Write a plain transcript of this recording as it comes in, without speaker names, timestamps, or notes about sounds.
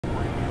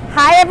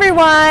Hi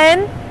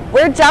everyone,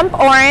 we're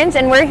JumpOrange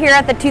and we're here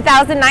at the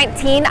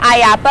 2019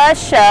 IAPA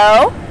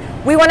show.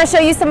 We want to show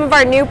you some of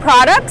our new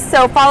products,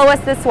 so follow us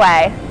this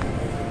way.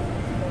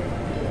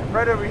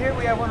 Right over here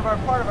we have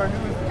part of our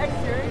newest X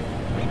series.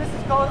 This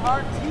is called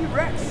our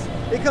T-Rex.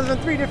 It comes in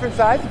 3 different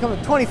sizes. It comes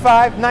in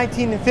 25,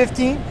 19, and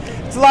 15.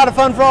 It's a lot of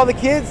fun for all the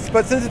kids,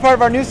 but since it's part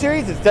of our new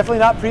series, it's definitely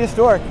not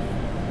prehistoric.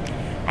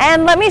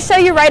 And let me show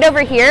you right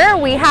over here,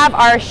 we have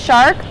our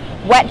Shark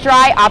Wet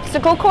Dry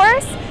Obstacle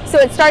Course. So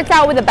it starts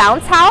out with a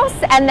bounce house,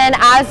 and then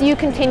as you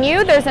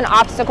continue, there's an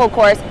obstacle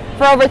course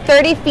for over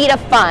 30 feet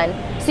of fun.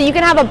 So you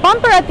can have a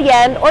bumper at the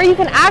end, or you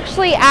can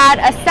actually add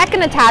a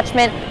second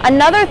attachment,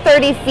 another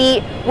 30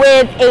 feet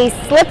with a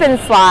slip and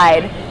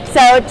slide.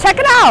 So check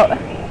it out.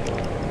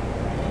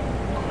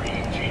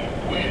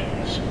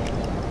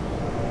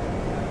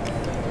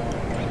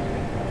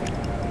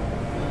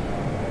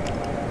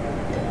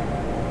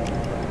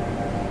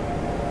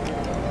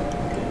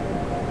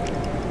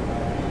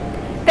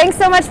 Thanks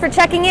so much for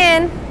checking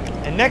in.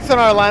 And next on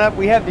our lineup,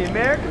 we have the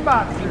American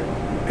Boxer.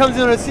 It comes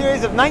in a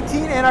series of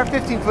 19 and our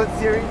 15-foot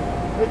series.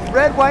 It's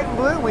red, white, and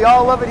blue. We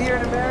all love it here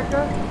in America.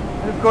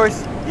 And of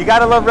course, you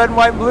gotta love red, and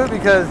white, and blue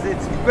because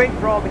it's great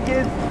for all the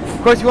kids.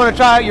 Of course, you wanna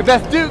try out your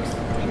best Dukes.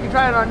 You can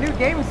try it on our new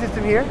gaming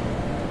system here.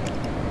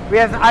 We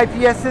have an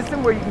IPS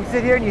system where you can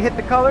sit here and you hit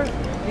the colors.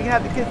 You can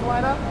have the kids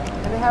line up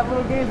and they have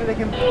little games where they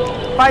can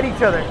fight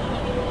each other.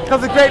 It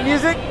comes with great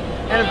music.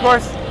 And of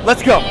course,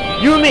 let's go.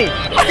 You and me.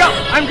 Let's go.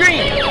 I'm green.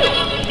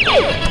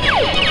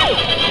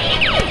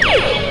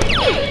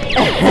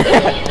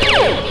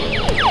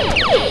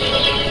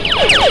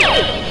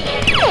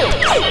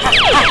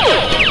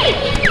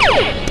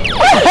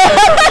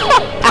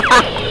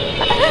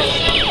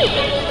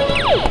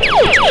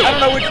 I don't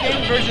know which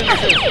game version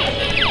this is.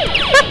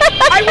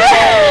 I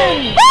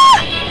win!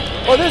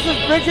 Well, this is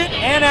Bridget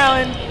and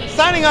Alan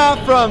signing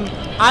off from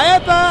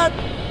IAPA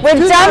With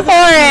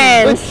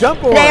JumpOrange. With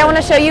JumpOrange. Today I want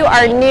to show you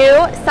our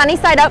new Sunny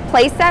Side Up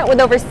playset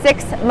with over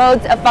 6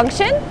 modes of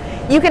function.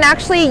 You can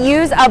actually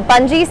use a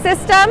bungee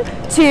system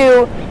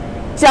to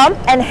jump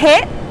and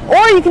hit,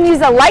 or you can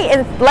use a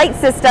light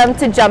system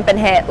to jump and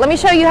hit. Let me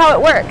show you how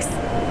it works.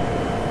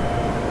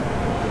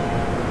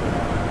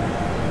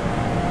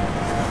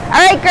 All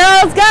right,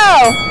 girls,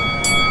 go.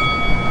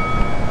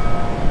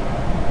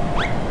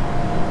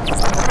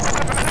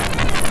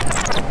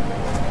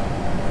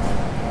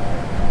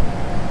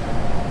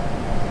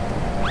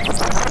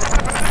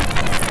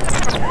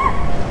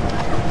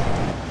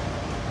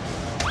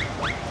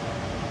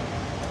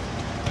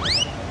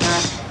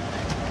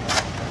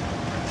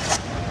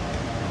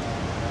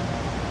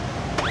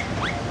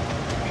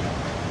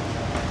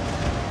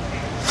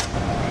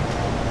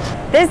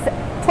 This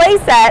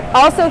playset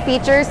also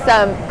features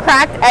some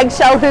cracked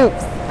eggshell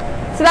hoops,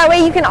 so that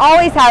way you can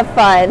always have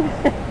fun.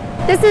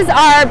 This is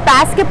our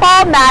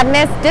Basketball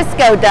Madness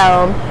Disco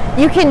Dome.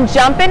 You can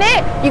jump in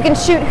it, you can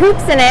shoot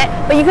hoops in it,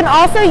 but you can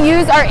also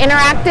use our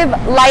interactive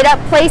light up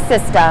play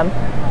system.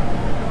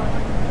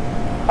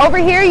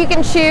 Over here you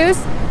can choose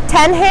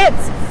 10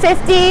 hits,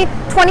 50,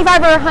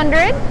 25, or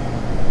 100.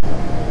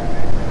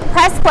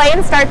 Press play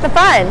and start the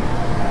fun.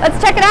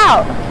 Let's check it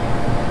out.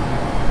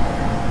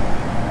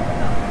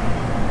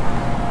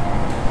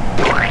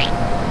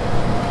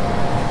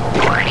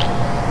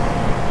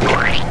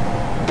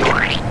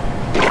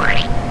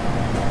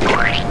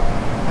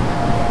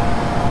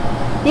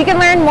 You can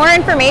learn more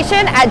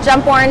information at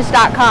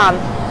JumpOrange.com.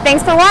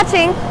 Thanks for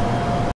watching.